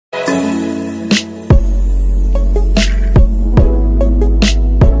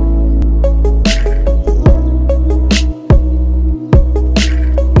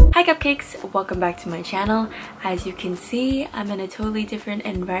welcome back to my channel. As you can see, I'm in a totally different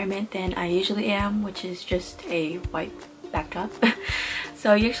environment than I usually am, which is just a white backdrop.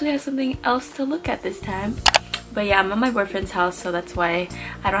 So you actually have something else to look at this time. But yeah, I'm at my boyfriend's house, so that's why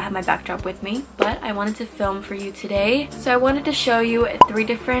I don't have my backdrop with me. But I wanted to film for you today. So I wanted to show you 3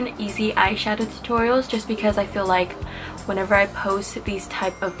 different easy eyeshadow tutorials, just because I feel like whenever I post these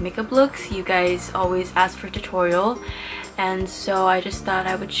type of makeup looks, you guys always ask for a tutorial. And so I just thought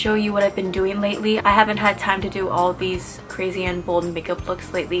I would show you what I've been doing lately. I haven't had time to do all these crazy and bold makeup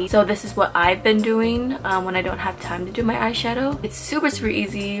looks lately. So this is what I've been doing when I don't have time to do my eyeshadow. It's super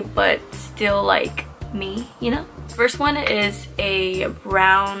easy, but still like me, you know? First one is a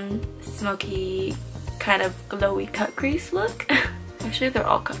brown, smoky, kind of glowy cut crease look. Actually, they're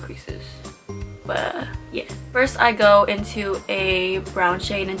all cut creases. But yeah. First, I go into a brown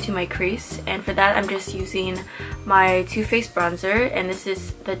shade into my crease, and for that I'm just using my Too Faced bronzer, and this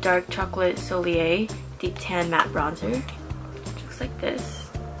is the Dark Chocolate Soleil Deep Tan Matte Bronzer. It looks like this.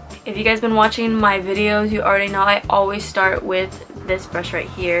 If you guys been watching my videos, you already know I always start with this brush right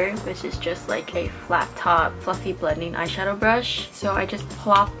here, which is just like a flat top fluffy blending eyeshadow brush. So I just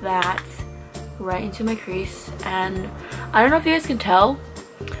plop that right into my crease, and I don't know if you guys can tell,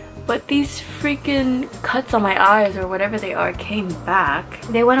 but these freaking cuts on my eyes or whatever they are came back.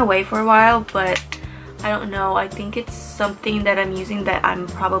 They went away for a while, but I don't know. I think it's something that I'm using that I'm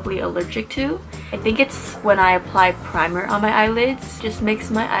probably allergic to. I think it's when I apply primer on my eyelids. It just makes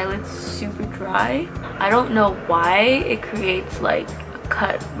my eyelids super dry. I don't know why it creates like a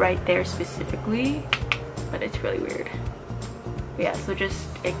cut right there specifically, but it's really weird. But yeah, so just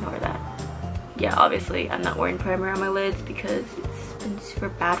ignore that. Yeah, obviously I'm not wearing primer on my lids because it's been super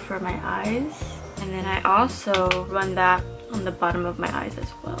bad for my eyes. And then I also run that on the bottom of my eyes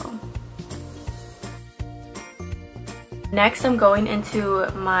as well. Next, I'm going into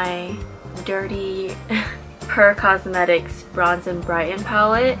my dirty Per Cosmetics Bronze and Brighten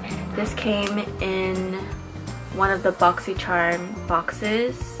palette. This came in one of the BoxyCharm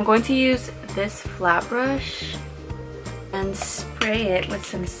boxes. I'm going to use this flat brush and spray it with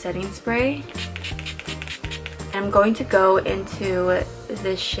some setting spray. I'm going to go into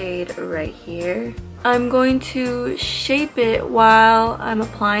this shade right here. I'm going to shape it while I'm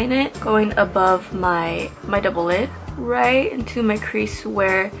applying it, going above my double lid, right into my crease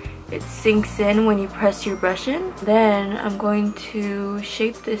where it sinks in when you press your brush in. Then I'm going to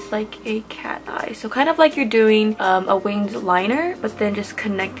shape this like a cat eye. So kind of like you're doing a winged liner, but then just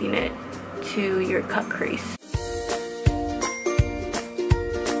connecting it to your cut crease.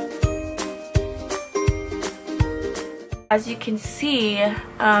 As you can see,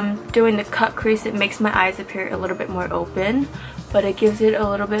 doing the cut crease, it makes my eyes appear a little bit more open, but it gives it a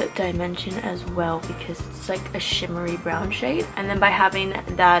little bit of dimension as well because it's like a shimmery brown shade. And then by having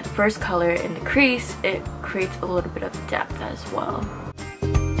that first color in the crease, it creates a little bit of depth as well.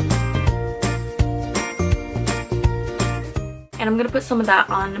 And I'm gonna put some of that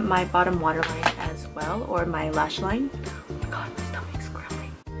on my bottom waterline as well, or my lash line. Oh my god, my stomach's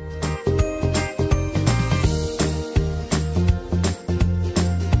growling.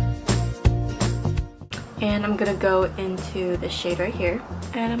 And I'm gonna go into the shade right here,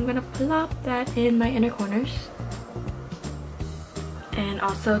 and I'm gonna plop that in my inner corners, and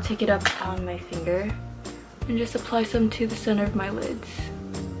also take it up on my finger and just apply some to the center of my lids.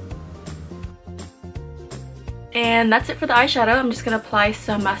 And that's it for the eyeshadow. I'm just gonna apply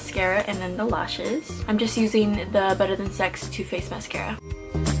some mascara and then the lashes. I'm just using the Better Than Sex Too Faced mascara.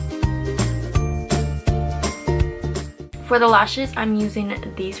 For the lashes, I'm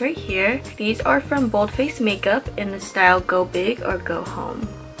using these right here. These are from BOLDFACE Makeup in the style Go Big or Go Home.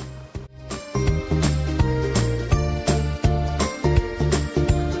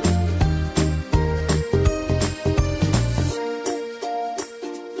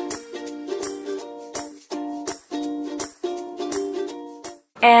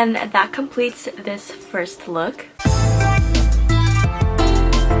 And that completes this first look.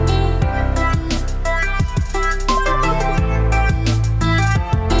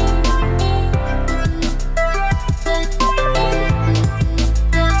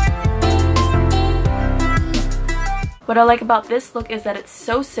 What I like about this look is that it's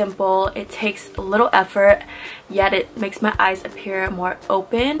so simple, it takes a little effort, yet it makes my eyes appear more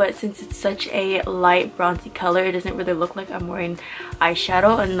open. But since it's such a light bronzy color, it doesn't really look like I'm wearing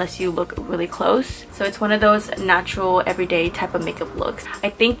eyeshadow unless you look really close. So it's one of those natural, everyday type of makeup looks. I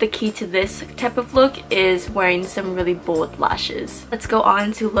think the key to this type of look is wearing some really bold lashes. Let's go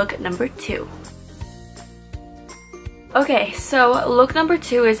on to look number 2. Okay, so look number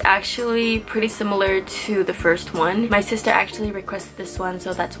 2 is actually pretty similar to the first one. My sister actually requested this one,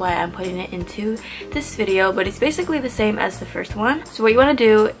 so that's why I'm putting it into this video, but it's basically the same as the first one. So what you want to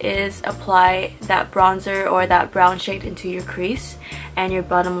do is apply that bronzer or that brown shade into your crease and your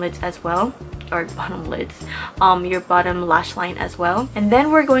bottom lids as well. Or bottom lids, your bottom lash line as well. And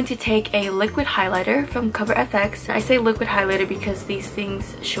then we're going to take a liquid highlighter from CoverFX. I say liquid highlighter because these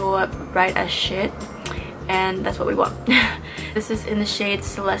things show up bright as shit, and that's what we want. This is in the shade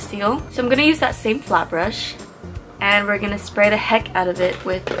Celestial. So I'm gonna use that same flat brush, and we're gonna spray the heck out of it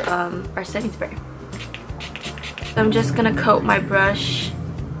with our setting spray. So I'm just gonna coat my brush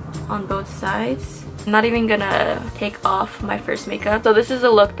on both sides. I'm not even gonna take off my first makeup. So this is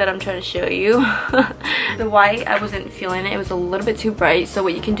the look that I'm trying to show you. The white, I wasn't feeling it. It was a little bit too bright. So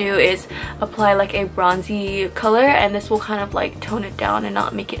what you can do is apply like a bronzy color, and this will kind of like tone it down and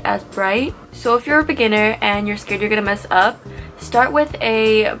not make it as bright. So if you're a beginner and you're scared you're gonna mess up, start with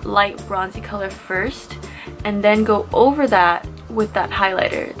a light bronzy color first and then go over that with that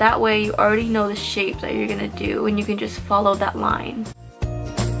highlighter. That way you already know the shape that you're gonna do and you can just follow that line.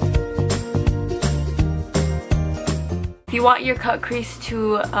 If you want your cut crease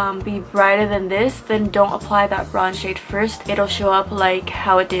to be brighter than this, then don't apply that bronze shade first. It'll show up like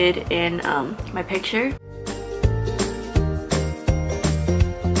how it did in my picture.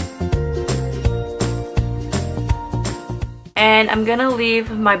 And I'm gonna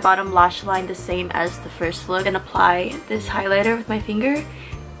leave my bottom lash line the same as the first look and apply this highlighter with my finger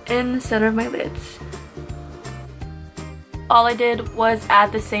in the center of my lids. All I did was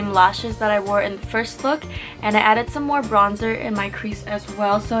add the same lashes that I wore in the first look, and I added some more bronzer in my crease as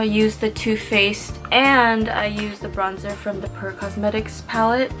well. So I used the Too Faced and I used the bronzer from the Per Cosmetics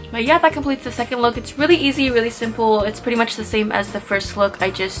palette. But yeah, that completes the second look. It's really easy, really simple. It's pretty much the same as the first look. I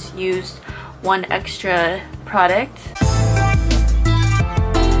just used one extra product.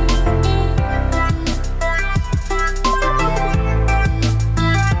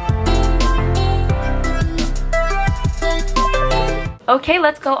 Okay,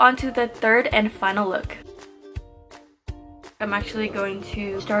 let's go on to the third and final look. I'm actually going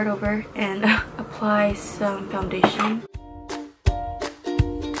to start over and apply some foundation.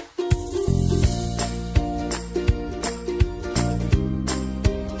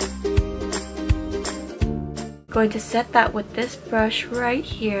 Going to set that with this brush right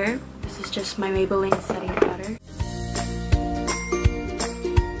here. This is just my Maybelline setting powder.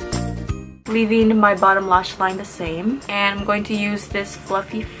 Leaving my bottom lash line the same, and I'm going to use this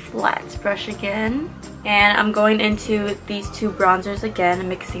fluffy flats brush again, and I'm going into these two bronzers again and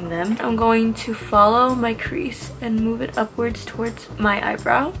mixing them. I'm going to follow my crease and move it upwards towards my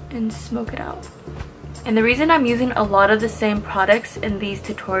eyebrow and smoke it out. And the reason I'm using a lot of the same products in these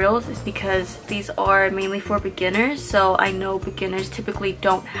tutorials is because these are mainly for beginners, so I know beginners typically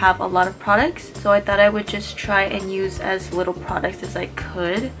don't have a lot of products, so I thought I would just try and use as little products as I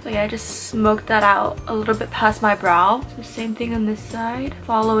could. So yeah, I just smoked that out a little bit past my brow. So same thing on this side,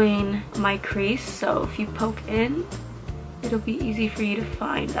 following my crease, so if you poke in, it'll be easy for you to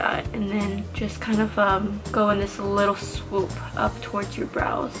find that, and then just kind of go in this little swoop up towards your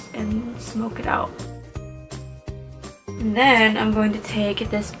brows and smoke it out. And then I'm going to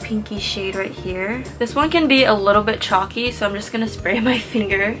take this pinky shade right here. This one can be a little bit chalky, so I'm just going to spray my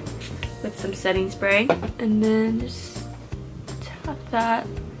finger with some setting spray. And then just tap that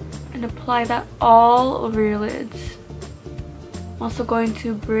and apply that all over your lids. I'm also going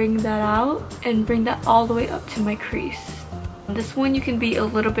to bring that out and bring that all the way up to my crease. This one you can be a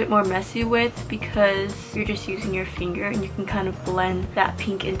little bit more messy with because you're just using your finger and you can kind of blend that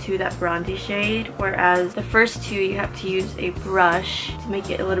pink into that bronzy shade, whereas the first two you have to use a brush to make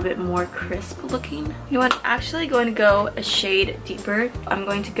it a little bit more crisp looking. You know what, I'm actually going to go a shade deeper. I'm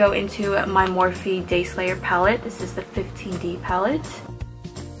going to go into my Morphe Day Slayer palette. This is the 15D palette.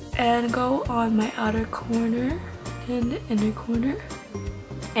 And go on my outer corner and the inner corner.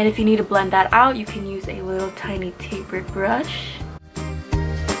 And if you need to blend that out, you can use a little tiny tapered brush.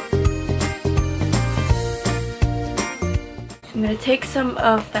 So I'm going to take some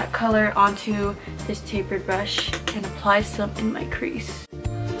of that color onto this tapered brush and apply some in my crease.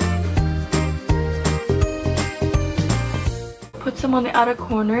 Put some on the outer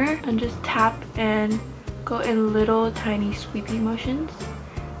corner and just tap and go in little tiny sweeping motions.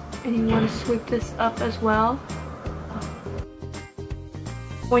 And you want to sweep this up as well.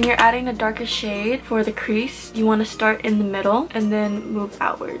 When you're adding a darker shade for the crease, you want to start in the middle and then move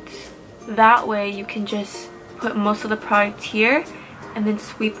outwards. That way you can just put most of the product here and then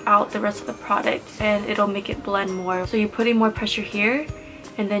sweep out the rest of the product and it'll make it blend more. So you're putting more pressure here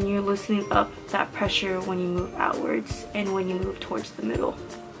and then you're loosening up that pressure when you move outwards and when you move towards the middle.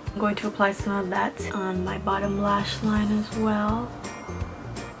 I'm going to apply some of that on my bottom lash line as well.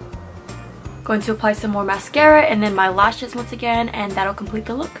 Going to apply some more mascara and then my lashes once again, and that'll complete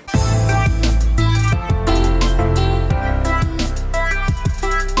the look.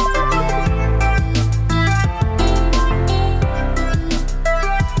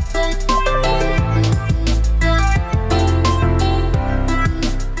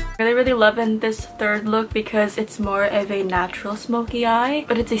 Really loving this third look because it's more of a natural smoky eye,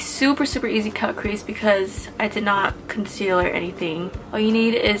 but it's a super easy cut crease because I did not conceal or anything. All you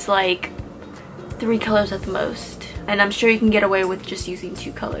need is like 3 colors at the most, and I'm sure you can get away with just using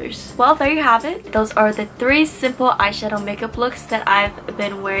 2 colors. Well, there you have it. Those are the 3 simple eyeshadow makeup looks that I've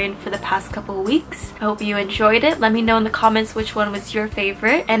been wearing for the past couple weeks. I hope you enjoyed it. Let me know in the comments which one was your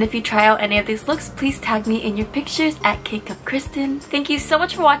favorite, and if you try out any of these looks, please tag me in your pictures at Cakeupchristen. Thank you so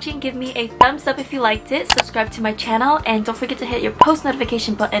much for watching. Give me a thumbs up if you liked it, subscribe to my channel, and don't forget to hit your post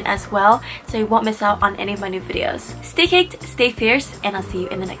notification button as well so you won't miss out on any of my new videos. Stay caked, stay fierce, and I'll see you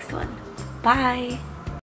in the next one. Bye!